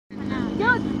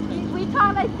We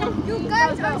talk like this. You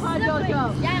guys are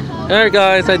siblings. Alright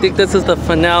guys, I think this is the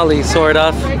finale, sort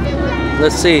of.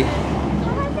 Let's see.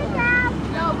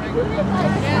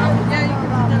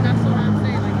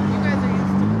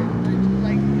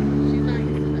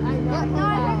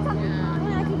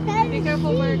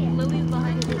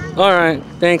 Alright,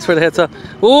 thanks for the heads up.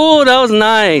 Ooh, that was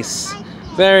nice.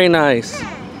 Very nice.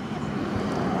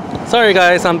 Sorry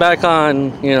guys, I'm back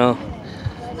on,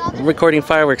 recording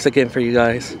fireworks again for you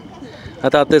guys. I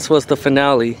thought this was the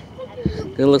finale.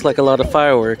 It looks like a lot of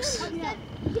fireworks.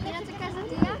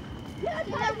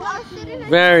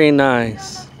 Very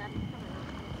nice.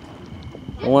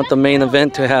 I want the main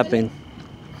event to happen.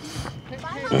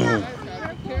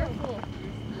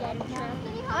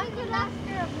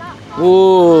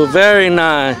 Ooh, very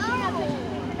nice.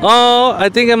 Oh, I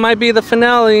think it might be the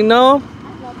finale. No?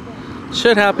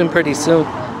 Should happen pretty soon.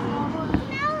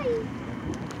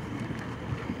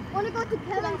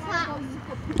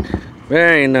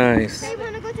 Very nice.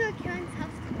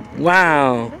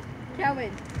 Wow.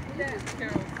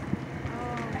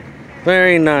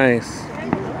 Very nice.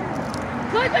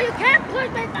 But you can't push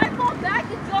my phone back.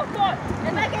 It's your fault.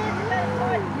 If I get into the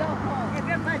car, it's your fault. If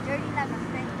you're not dirty like a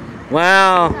snake.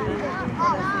 Wow.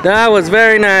 That was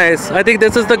very nice. I think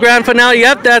this is the grand finale.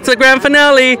 Yep, that's the grand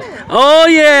finale. Oh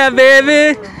yeah,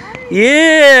 baby.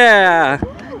 Yeah.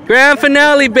 Grand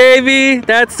finale, baby.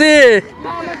 That's it.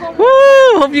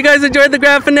 Woo! Hope you guys enjoyed the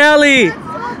grand finale.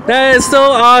 That is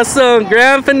so awesome.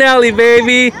 Grand finale,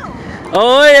 baby.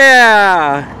 Oh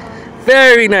yeah.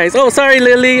 Very nice. Oh, sorry,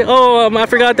 Lily. Oh, I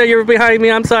forgot that you were behind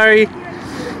me. I'm sorry.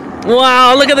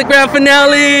 Wow, look at the grand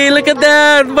finale. Look at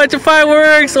that. A bunch of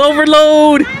fireworks.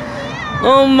 Overload.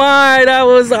 Oh my, that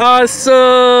was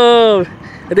awesome.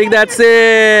 I think that's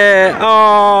it.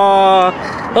 Oh,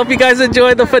 hope you guys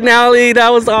enjoyed the finale. That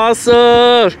was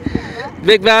awesome.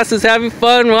 Big Bass is having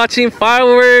fun watching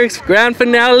fireworks. Grand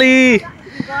finale.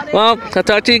 Well, I'll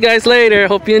talk to you guys later.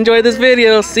 Hope you enjoyed this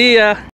video. See ya.